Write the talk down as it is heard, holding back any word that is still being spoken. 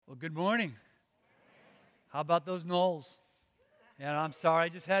Well, good morning. How about those Knowles? Yeah, I'm sorry. I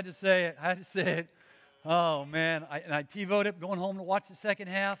just had to say it. I had to say it. Oh, man. I TiVoed it, going home to watch the second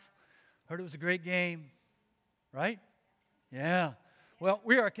half. Heard it was a great game. Right? Yeah. Well,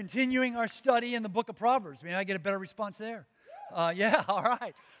 we are continuing our study in the book of Proverbs. May I get a better response there? Yeah, all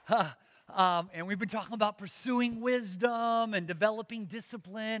right. And we've been talking about pursuing wisdom and developing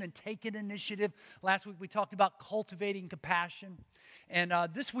discipline and taking initiative. Last week we talked about cultivating compassion. And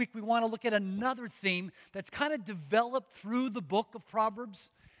this week we want to look at another theme that's kind of developed through the book of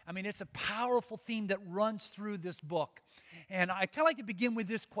Proverbs. I mean, it's a powerful theme that runs through this book. And I kind of like to begin with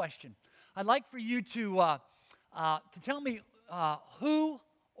this question. I'd like for you to tell me who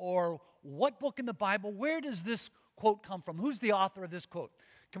or what book in the Bible, where does this quote come from? Who's the author of this quote?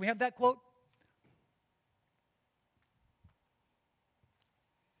 Can we have that quote?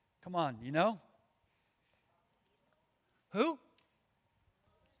 Come on, you know? Who?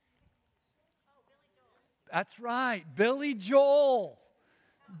 That's right, Billy Joel.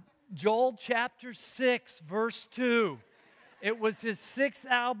 Joel chapter 6, verse 2. It was his sixth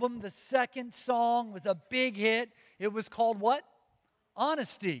album. The second song was a big hit. It was called what?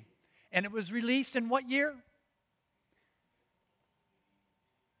 Honesty. And it was released in what year?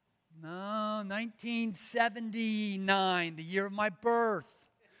 No, 1979, the year of my birth.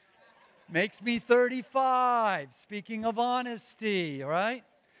 Makes me 35, speaking of honesty, all right?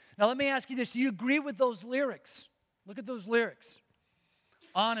 Now let me ask you this. Do you agree with those lyrics? Look at those lyrics.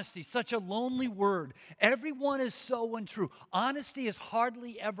 Honesty, such a lonely word. Everyone is so untrue. Honesty is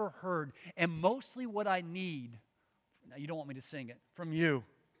hardly ever heard, and mostly what I need, now you don't want me to sing it, from you.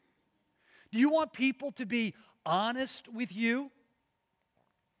 Do you want people to be honest with you?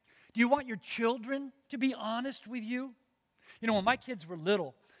 Do you want your children to be honest with you? You know, when my kids were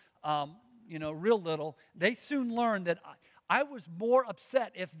little, real little, they soon learned that I was more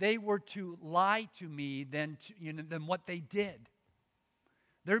upset if they were to lie to me than what they did.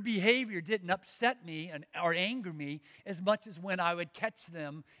 Their behavior didn't upset me or anger me as much as when I would catch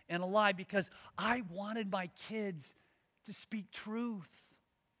them in a lie, because I wanted my kids to speak truth.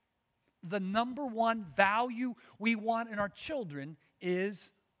 The number one value we want in our children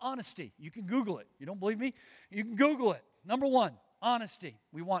is honesty. You can Google it. You don't believe me? You can Google it. Number one, honesty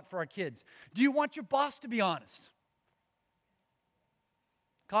we want for our kids. Do you want your boss to be honest?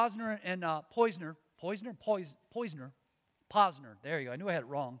 Posner and Posner, there you go. I knew I had it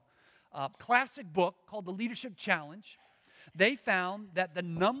wrong. Classic book called The Leadership Challenge. They found that the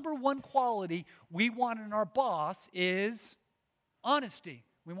number one quality we want in our boss is honesty.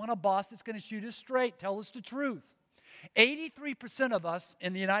 We want a boss that's going to shoot us straight, tell us the truth. 83% of us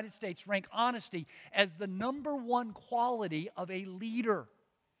in the United States rank honesty as the number one quality of a leader.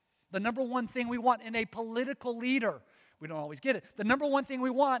 The number one thing we want in a political leader. We don't always get it. The number one thing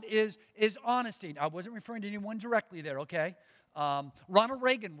we want is honesty. I wasn't referring to anyone directly there, okay? Ronald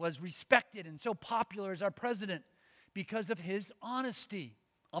Reagan was respected and so popular as our president because of his honesty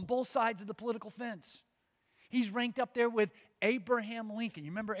on both sides of the political fence. He's ranked up there with Abraham Lincoln.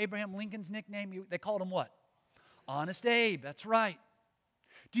 You remember Abraham Lincoln's nickname? They called him what? Honest Abe, that's right.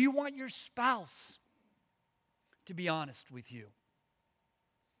 Do you want your spouse to be honest with you?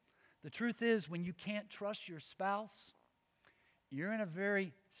 The truth is, when you can't trust your spouse, you're in a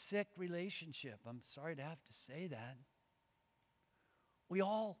very sick relationship. I'm sorry to have to say that. We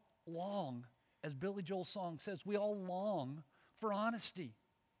all long, as Billy Joel's song says, we all long for honesty.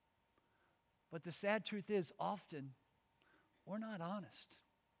 But the sad truth is, often, we're not honest.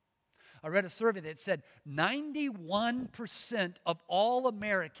 I read a survey that said 91% of all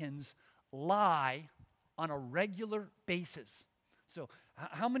Americans lie on a regular basis. So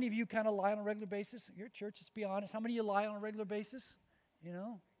how many of you kind of lie on a regular basis? Your church, let's be honest. How many of you lie on a regular basis? You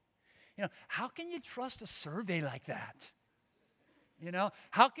know, how can you trust a survey like that?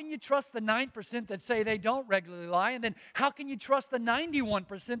 How can you trust the 9% that say they don't regularly lie? And then how can you trust the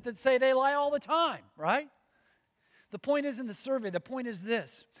 91% that say they lie all the time, right? The point is in the survey, the point is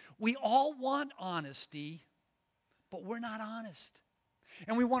this. We all want honesty, but we're not honest.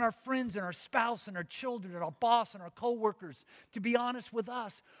 And we want our friends and our spouse and our children and our boss and our coworkers to be honest with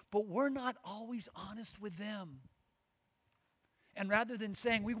us, but we're not always honest with them. And rather than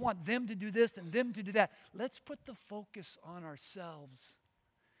saying we want them to do this and them to do that, let's put the focus on ourselves.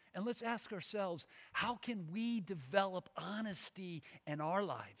 And let's ask ourselves, how can we develop honesty in our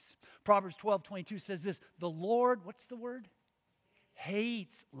lives? Proverbs 12:22 says this, the Lord, what's the word?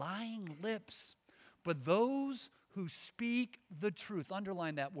 Hates lying lips, but those who speak the truth,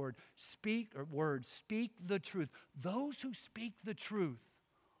 underline that word, speak the truth. Those who speak the truth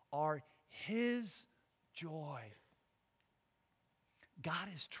are his joy. God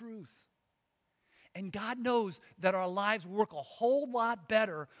is truth. And God knows that our lives work a whole lot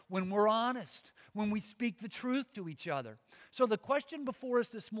better when we're honest, when we speak the truth to each other. So the question before us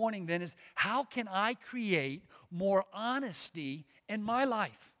this morning then is, how can I create more honesty in my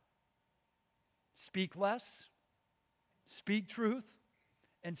life? Speak less, speak truth,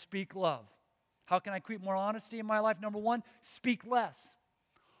 and speak love. How can I create more honesty in my life? Number one, speak less.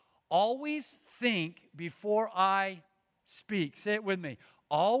 Always think before I speak. Say it with me.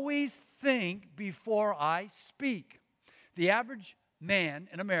 Always think before I speak. The average man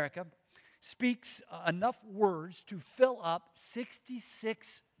in America speaks enough words to fill up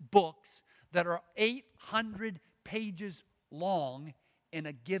 66 books that are 800 pages long in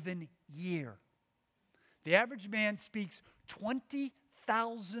a given year. The average man speaks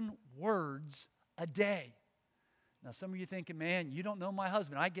 20,000 words a day. Now, some of you thinking, man, you don't know my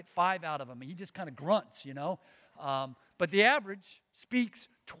husband. I get 5 out of him. He just kind of grunts, you know. But the average speaks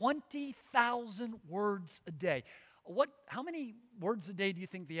 20,000 words a day. How many words a day do you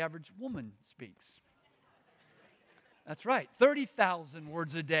think the average woman speaks? That's right, 30,000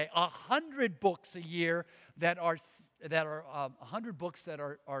 words a day. 100 books a year that are 100 books that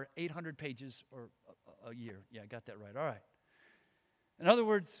are 800 pages or a year. Yeah, I got that right. All right. In other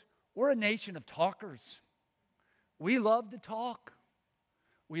words, we're a nation of talkers. We love to talk.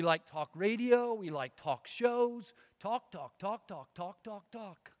 We like talk radio. We like talk shows. Talk.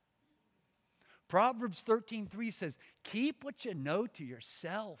 Proverbs 13:3 says, keep what you know to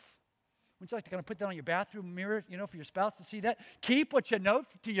yourself. Would you like to kind of put that on your bathroom mirror, for your spouse to see that? Keep what you know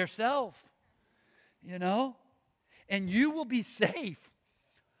to yourself, and you will be safe.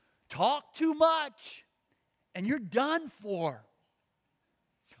 Talk too much, and you're done for.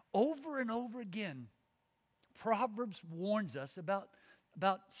 Over and over again, Proverbs warns us about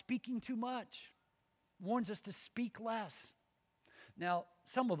speaking too much, warns us to speak less. Now,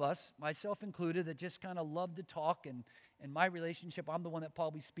 some of us, myself included, that just kind of love to talk, and in my relationship, I'm the one that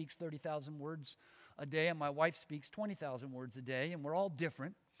probably speaks 30,000 words a day, and my wife speaks 20,000 words a day, and we're all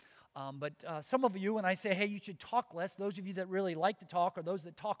different. But some of you, when I say, hey, you should talk less, those of you that really like to talk or those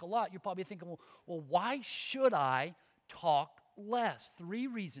that talk a lot, you're probably thinking, well, why should I talk less? 3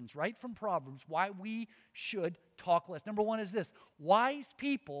 reasons, right from Proverbs, why we should talk less. Number 1 is this: wise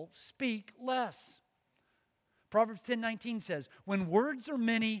people speak less. Proverbs 10:19 says, when words are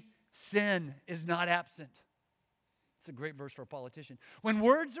many, sin is not absent. It's a great verse for a politician. When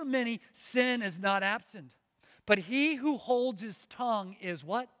words are many, sin is not absent. But he who holds his tongue is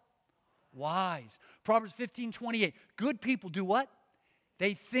what? Wise. Proverbs 15:28. Good people do what?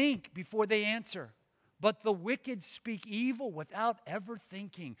 They think before they answer. But the wicked speak evil without ever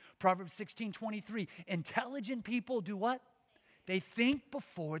thinking. Proverbs 16:23. Intelligent people do what? They think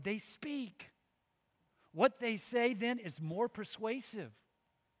before they speak. What they say then is more persuasive.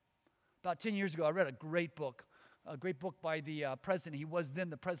 About 10 years ago, I read a great book by the president. He was then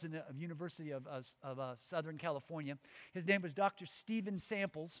the president of University of Southern California. His name was Dr. Stephen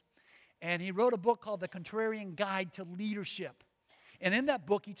Samples, and he wrote a book called The Contrarian Guide to Leadership. And in that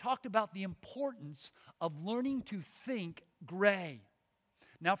book, he talked about the importance of learning to think gray.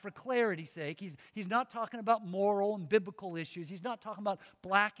 Now, for clarity's sake, he's not talking about moral and biblical issues. He's not talking about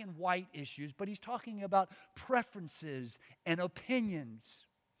black and white issues, but he's talking about preferences and opinions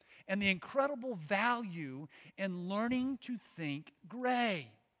and the incredible value in learning to think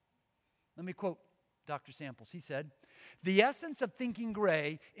gray. Let me quote Dr. Samples. He said, the essence of thinking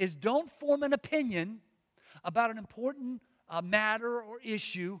gray is don't form an opinion about an important matter or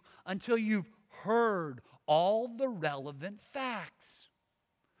issue until you've heard all the relevant facts.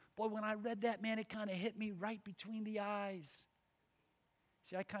 Boy, when I read that, man, it kind of hit me right between the eyes.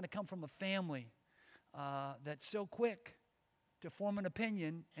 See, I kind of come from a family that's so quick to form an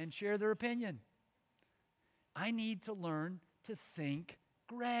opinion and share their opinion. I need to learn to think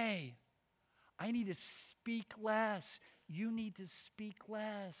gray. I need to speak less. You need to speak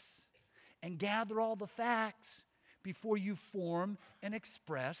less. And gather all the facts before you form and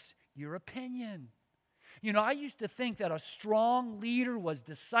express your opinion. I used to think that a strong leader was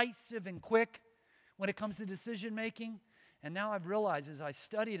decisive and quick when it comes to decision making. And now I've realized as I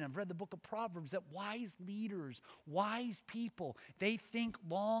studied and I've read the book of Proverbs that wise leaders, wise people, they think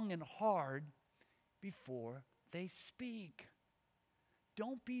long and hard before they speak.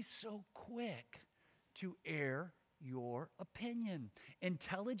 Don't be so quick to air your opinion.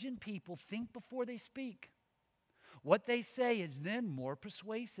 Intelligent people think before they speak. What they say is then more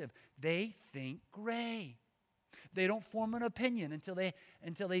persuasive. They think gray. They don't form an opinion until they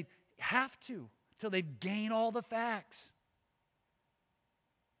have to, until they've gained all the facts.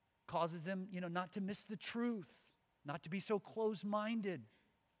 Causes them, not to miss the truth. not to be so close-minded.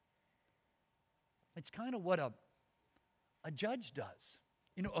 It's kind of what a judge does.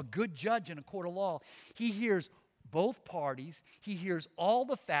 You know, a good judge in a court of law, he hears both parties. He hears all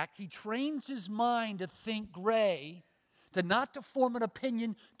the facts. He trains his mind to think gray, to not to form an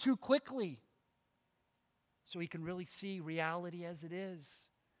opinion too quickly, so he can really see reality as it is,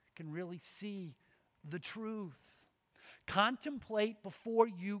 can really see the truth. Contemplate before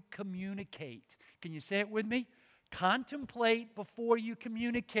you communicate. Can you say it with me? Contemplate before you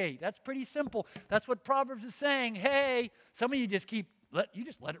communicate. That's pretty simple. That's what Proverbs is saying. Hey, some of you just let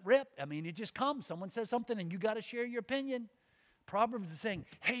it rip. I mean, it just comes. Someone says something and you got to share your opinion. Proverbs is saying,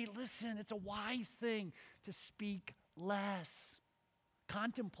 hey, listen, it's a wise thing to speak less.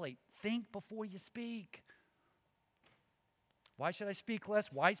 Contemplate. Think before you speak. Why should I speak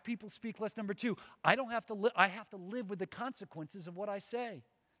less? Wise people speak less. Number two, I have to live with the consequences of what I say.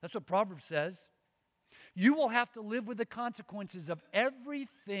 That's what Proverbs says. You will have to live with the consequences of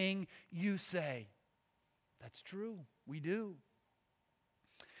everything you say. That's true. We do.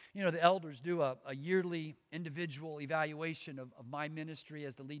 You know, the elders do a yearly individual evaluation of my ministry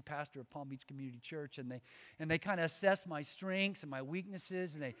as the lead pastor of Palm Beach Community Church, and they kind of assess my strengths and my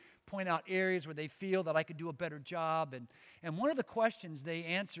weaknesses, and they point out areas where they feel that I could do a better job. And one of the questions they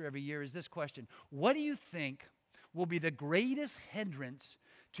answer every year is this question: what do you think will be the greatest hindrance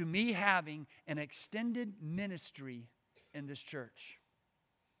to me having an extended ministry in this church?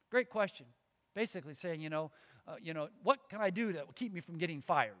 Great question. Basically saying, what can I do that will keep me from getting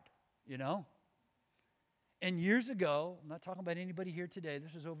fired, And years ago, I'm not talking about anybody here today,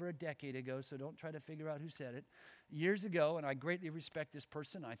 this was over a decade ago, so don't try to figure out who said it. Years ago, and I greatly respect this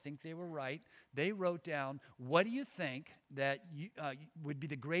person, I think they were right, they wrote down, what do you think that would be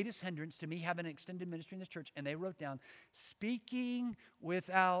the greatest hindrance to me having an extended ministry in this church? And they wrote down, speaking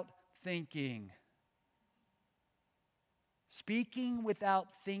without thinking. Speaking without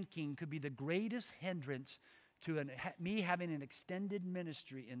thinking could be the greatest hindrance to me having an extended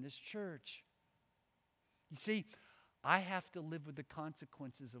ministry in this church. You see, I have to live with the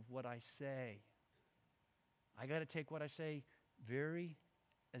consequences of what I say. I got to take what I say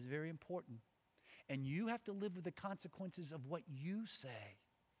as very important. And you have to live with the consequences of what you say.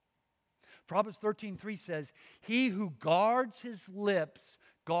 Proverbs 13:3 says, he who guards his lips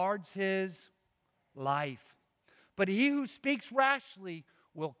guards his life. But he who speaks rashly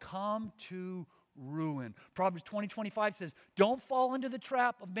will come to ruin. Proverbs 20:25 says, don't fall into the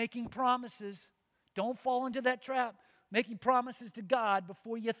trap of making promises. Don't fall into that trap, making promises to God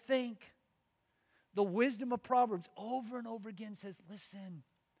before you think. The wisdom of Proverbs over and over again says, listen,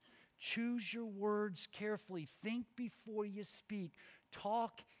 choose your words carefully. Think before you speak.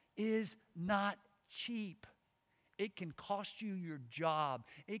 Talk is not cheap. It can cost you your job.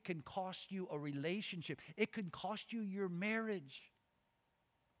 It can cost you a relationship. It can cost you your marriage.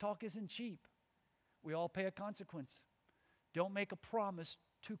 Talk isn't cheap. We all pay a consequence. Don't make a promise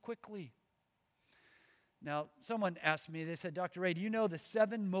too quickly. Now, someone asked me, they said, Dr. Ray, do you know the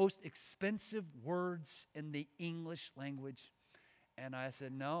 7 most expensive words in the English language? And I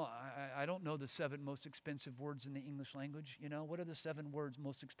said, no, I don't know the 7 most expensive words in the English language. What are the 7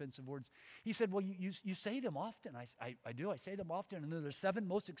 most expensive words? He said, well, you say them often. I do. I say them often. And they're the 7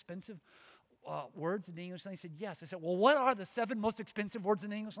 most expensive words in the English language. He said, yes. I said, well, what are the 7 most expensive words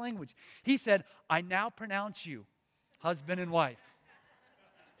in the English language? He said, I now pronounce you husband and wife.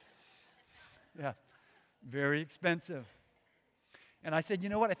 Yeah, very expensive. And I said, you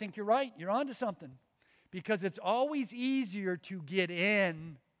know what? I think you're right. You're onto something. Because it's always easier to get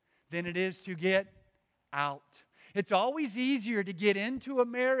in than it is to get out. It's always easier to get into a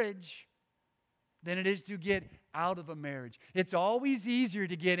marriage than it is to get out of a marriage. It's always easier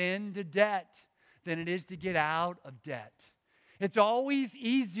to get into debt than it is to get out of debt. It's always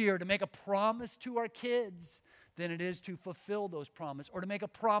easier to make a promise to our kids than it is to fulfill those promises, or to make a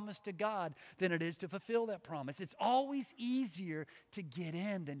promise to God than it is to fulfill that promise. It's always easier to get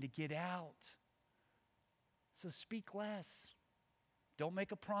in than to get out. So speak less. Don't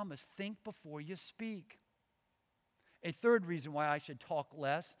make a promise. Think before you speak. A third reason why I should talk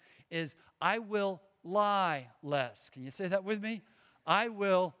less is I will lie less. Can you say that with me? I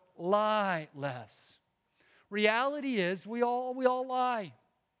will lie less. Reality is we all lie.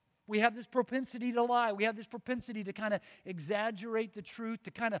 We have this propensity to lie. We have this propensity to kind of exaggerate the truth,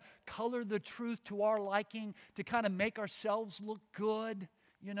 to kind of color the truth to our liking, to kind of make ourselves look good.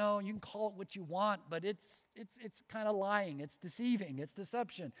 You can call it what you want, but it's kind of lying. It's deceiving. It's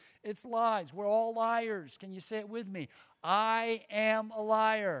deception. It's lies. We're all liars. Can you say it with me? I am a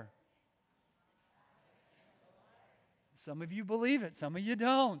liar. Some of you believe it. Some of you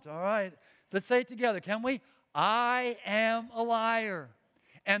don't. All right. Let's say it together, can we? I am a liar.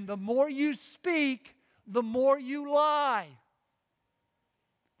 And the more you speak, the more you lie.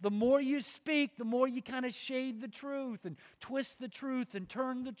 The more you speak, the more you kind of shade the truth and twist the truth and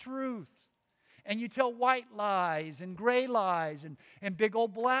turn the truth. And you tell white lies and gray lies and big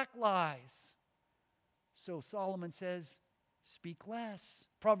old black lies. So Solomon says, speak less.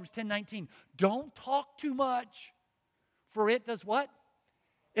 Proverbs 10:19, don't talk too much, for it does what?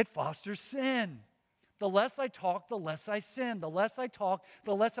 It fosters sin. The less I talk, the less I sin. The less I talk,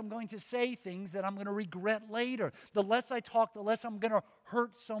 the less I'm going to say things that I'm going to regret later. The less I talk, the less I'm going to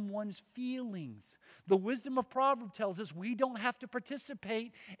hurt someone's feelings. The wisdom of Proverbs tells us we don't have to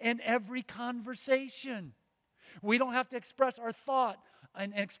participate in every conversation. We don't have to express our thought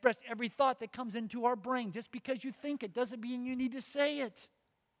and express every thought that comes into our brain. Just because you think it doesn't mean you need to say it.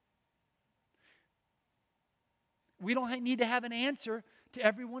 We don't need to have an answer to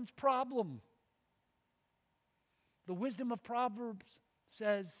everyone's problem. The wisdom of Proverbs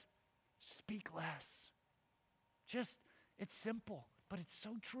says, speak less. It's simple, but it's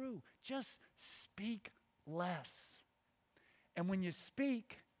so true. Just speak less. And when you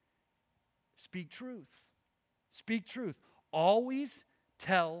speak truth. Speak truth. Always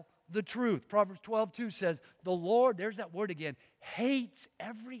tell the truth. Proverbs 12:2 says, the Lord, there's that word again, hates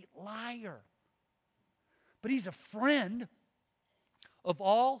every liar. But he's a friend of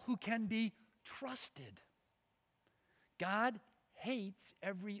all who can be trusted. God hates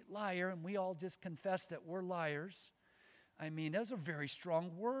every liar, and we all just confess that we're liars. I mean, those are very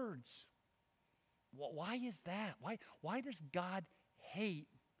strong words. Why is that? Why does God hate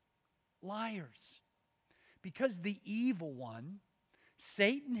liars? Because the evil one,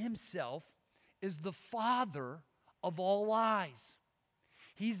 Satan himself, is the father of all lies.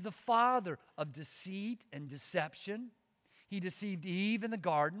 He's the father of deceit and deception. He deceived Eve in the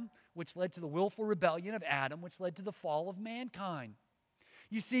garden, which led to the willful rebellion of Adam, which led to the fall of mankind.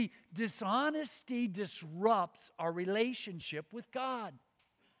 You see, dishonesty disrupts our relationship with God.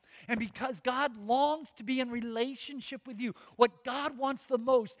 And because God longs to be in relationship with you, what God wants the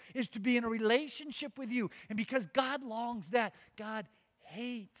most is to be in a relationship with you. And because God longs that, God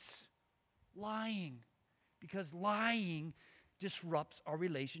hates lying. Because lying disrupts our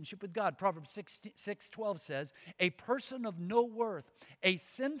relationship with God. Proverbs 6:12 says, a person of no worth, a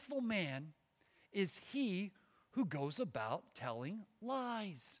sinful man, is he who goes about telling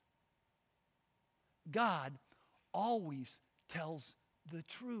lies. God always tells the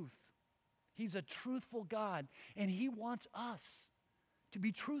truth. He's a truthful God, and he wants us to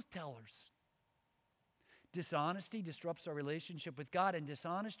be truth tellers. Dishonesty disrupts our relationship with God, and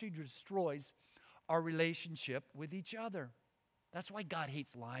dishonesty destroys our relationship with each other. That's why God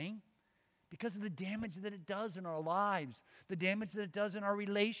hates lying, because of the damage that it does in our lives, the damage that it does in our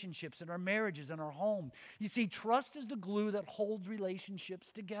relationships, in our marriages, in our home. You see, trust is the glue that holds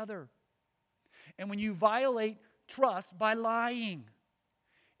relationships together. And when you violate trust by lying,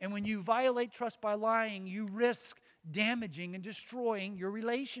 you risk damaging and destroying your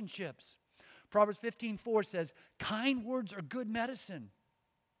relationships. Proverbs 15:4 says, kind words are good medicine.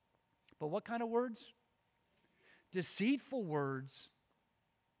 But what kind of words? Deceitful words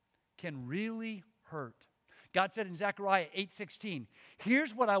can really hurt. God said in Zechariah 8:16,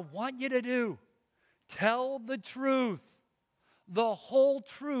 here's what I want you to do. Tell the truth, the whole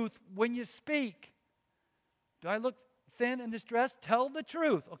truth when you speak. Do I look thin in this dress? Tell the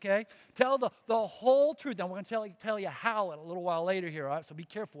truth, okay? Tell the whole truth. Now, we're going to tell you how in a little while later here, all right? So be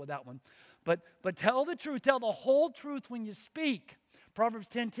careful with that one. But tell the truth. Tell the whole truth when you speak. Proverbs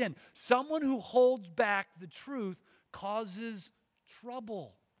 10:10, someone who holds back the truth causes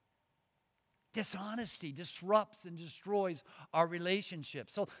trouble. Dishonesty disrupts and destroys our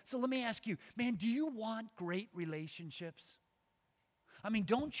relationships. So let me ask you, man, do you want great relationships? I mean,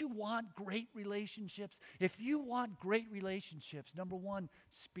 don't you want great relationships? If you want great relationships, number one,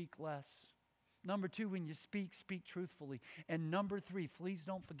 speak less. Number two, when you speak truthfully. And number three, please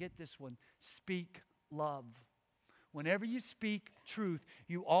don't forget this one, speak love. Whenever you speak truth,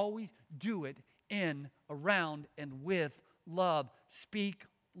 you always do it in, around, and with love. Speak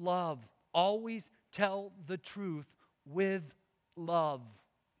love. Always tell the truth with love.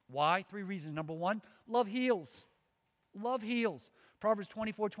 Why? 3 reasons. Number one, love heals. Love heals. Proverbs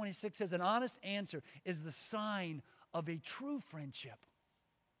 24:26 says, an honest answer is the sign of a true friendship.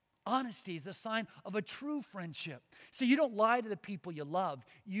 Honesty is a sign of a true friendship. So you don't lie to the people you love.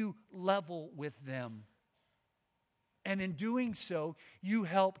 You level with them. And in doing so, you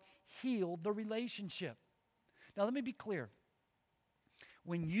help heal the relationship. Now, let me be clear.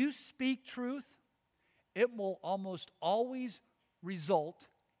 When you speak truth, it will almost always result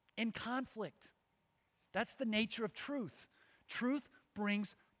in conflict. That's the nature of truth. Truth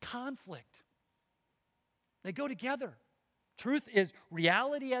brings conflict. They go together. Truth is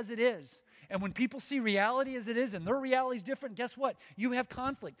reality as it is. And when people see reality as it is and their reality is different, guess what? You have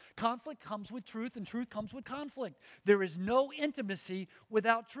conflict. Conflict comes with truth and truth comes with conflict. There is no intimacy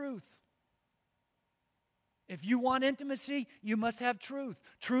without truth. If you want intimacy, you must have truth.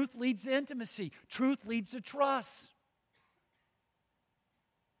 Truth leads to intimacy. Truth leads to trust.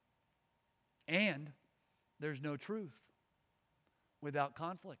 And there's no truth without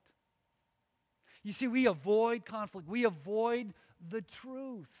conflict. You see, we avoid conflict. We avoid the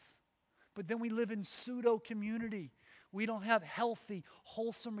truth. But then we live in pseudo-community. We don't have healthy,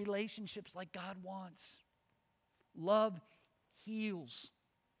 wholesome relationships like God wants. Love heals.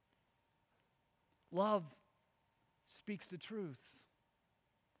 Love speaks the truth,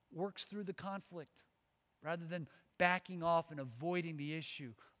 works through the conflict rather than backing off and avoiding the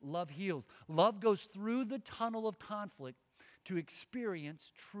issue. Love heals. Love goes through the tunnel of conflict to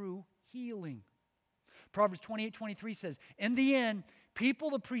experience true healing. Proverbs 28:23 says, in the end,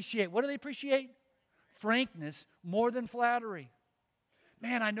 people appreciate, what do they appreciate? Frankness more than flattery.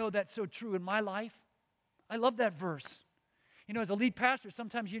 Man, I know that's so true in my life. I love that verse. You know, as a lead pastor,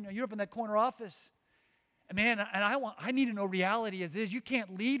 sometimes you're up in that corner office. And man, I need to know reality as it is. You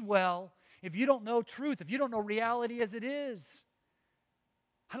can't lead well if you don't know truth, if you don't know reality as it is.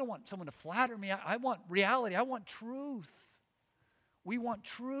 I don't want someone to flatter me. I want reality. I want truth. We want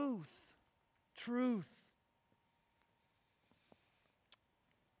truth. Truth.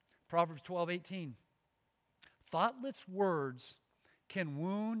 Proverbs 12:18. Thoughtless words can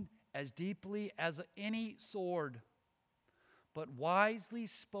wound as deeply as any sword, but wisely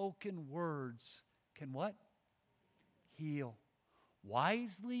spoken words can what? Heal.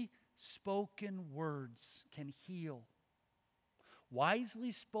 Wisely spoken words can heal.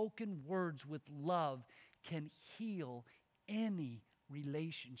 Wisely spoken words with love can heal any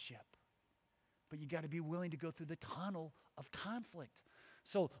relationship. But you got to be willing to go through the tunnel of conflict.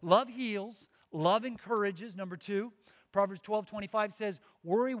 So love heals, love encourages. Number 2, Proverbs 12:25 says,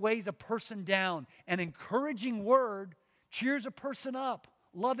 worry weighs a person down. An encouraging word cheers a person up.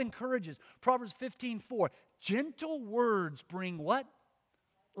 Love encourages. Proverbs 15:4, gentle words bring what?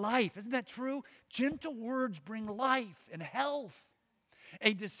 Life. Isn't that true? Gentle words bring life and health.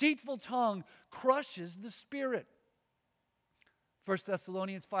 A deceitful tongue crushes the spirit. 1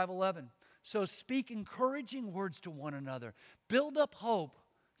 Thessalonians 5:11. So speak encouraging words to one another. Build up hope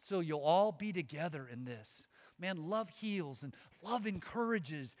so you'll all be together in this. Man, love heals and love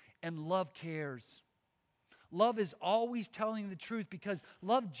encourages and love cares. Love is always telling the truth because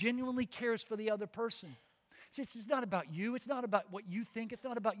love genuinely cares for the other person. See, it's not about you. It's not about what you think. It's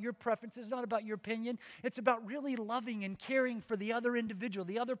not about your preferences. It's not about your opinion. It's about really loving and caring for the other individual,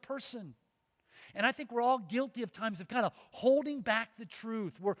 the other person. And I think we're all guilty of times of kind of holding back the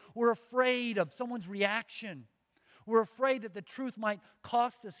truth. We're afraid of someone's reaction. We're afraid that the truth might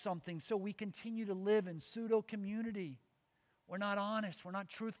cost us something, so we continue to live in pseudo-community. We're not honest. We're not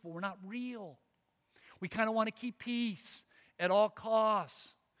truthful. We're not real. We kind of want to keep peace at all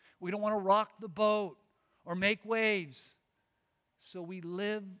costs. We don't want to rock the boat or make waves. So we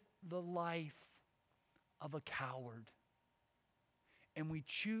live the life of a coward. And we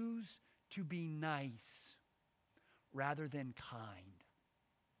choose to be nice rather than kind.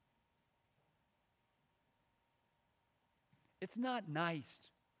 It's not nice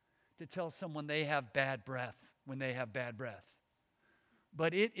to tell someone they have bad breath when they have bad breath.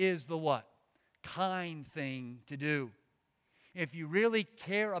 But it is the what? Kind thing to do. If you really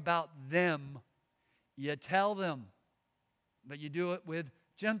care about them, you tell them. But you do it with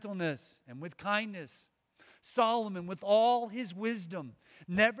gentleness and with kindness. Solomon, with all his wisdom,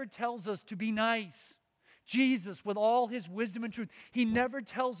 never tells us to be nice. Jesus, with all his wisdom and truth, he never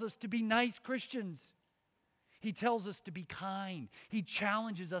tells us to be nice Christians. He tells us to be kind. He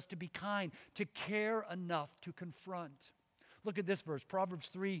challenges us to be kind, to care enough to confront. Look at this verse, Proverbs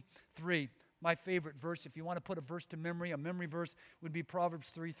 3:3. My favorite verse. If you want to put a verse to memory, a memory verse would be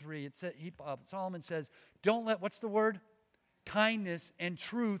Proverbs 3:3. Solomon says, don't let, what's the word? Kindness and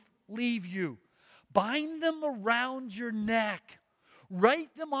truth leave you. Bind them around your neck.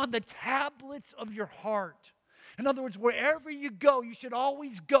 Write them on the tablets of your heart. In other words, wherever you go, you should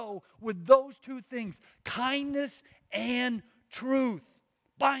always go with those two things, kindness and truth.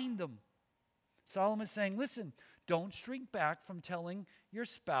 Bind them. Solomon's saying, listen, don't shrink back from telling your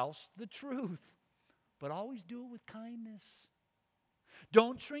spouse the truth, but always do it with kindness.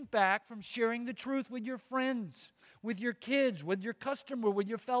 Don't shrink back from sharing the truth with your friends, with your kids, with your customer, with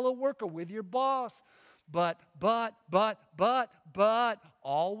your fellow worker, with your boss. But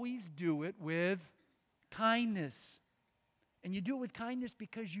always do it with kindness. And you do it with kindness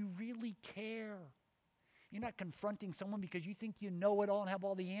because you really care. You're not confronting someone because you think you know it all and have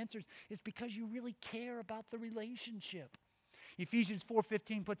all the answers. It's because you really care about the relationship. Ephesians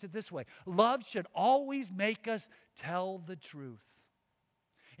 4:15 puts it this way: love should always make us tell the truth.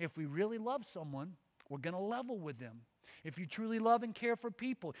 If we really love someone, we're going to level with them. If you truly love and care for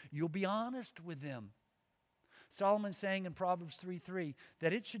people, you'll be honest with them. Solomon's saying in Proverbs 3:3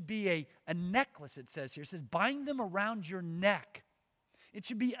 that it should be a necklace, it says here. It says, bind them around your neck. It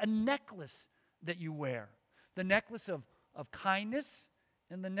should be a necklace that you wear. The necklace of kindness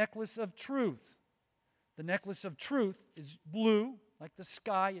and the necklace of truth. The necklace of truth is blue, like the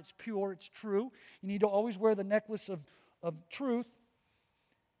sky. It's pure, it's true. You need to always wear the necklace of truth.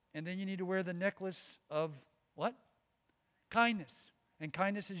 And then you need to wear the necklace of what? Kindness. And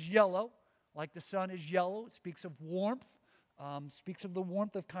kindness is yellow, like the sun is yellow. It speaks of warmth, speaks of the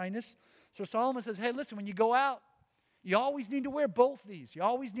warmth of kindness. So Solomon says, hey, listen, when you go out, you always need to wear both these. You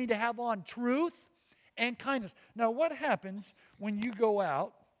always need to have on truth and kindness. Now, what happens when you go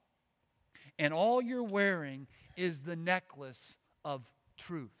out and all you're wearing is the necklace of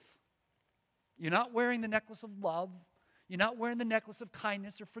truth? You're not wearing the necklace of love. You're not wearing the necklace of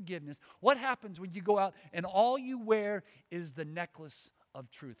kindness or forgiveness. What happens when you go out and all you wear is the necklace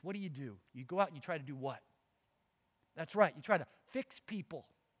of truth? What do? You go out and you try to do what? That's right. You try to fix people,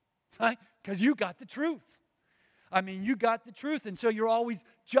 right? Because you got the truth. I mean, you got the truth, and so you're always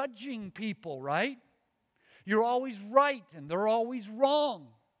judging people, right? You're always right, and they're always wrong.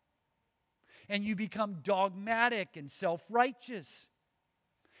 And you become dogmatic and self-righteous.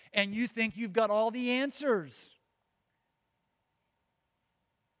 And you think you've got all the answers.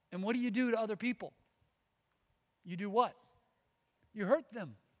 And what do you do to other people? You do what? You hurt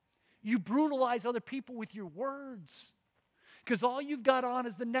them. You brutalize other people with your words. Because all you've got on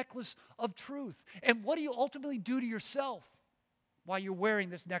is the necklace of truth. And what do you ultimately do to yourself while you're wearing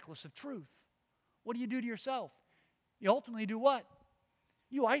this necklace of truth? What do you do to yourself? You ultimately do what?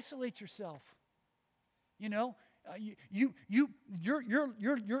 You isolate yourself. You know,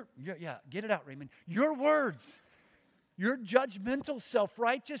 get it out, Raymond. Your words, your judgmental,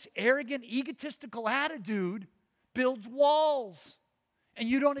 self-righteous, arrogant, egotistical attitude builds walls. And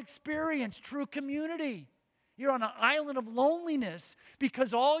you don't experience true community. You're on an island of loneliness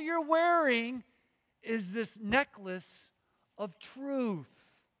because all you're wearing is this necklace of truth.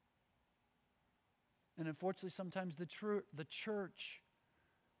 And unfortunately, sometimes the church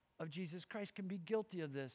of Jesus Christ can be guilty of this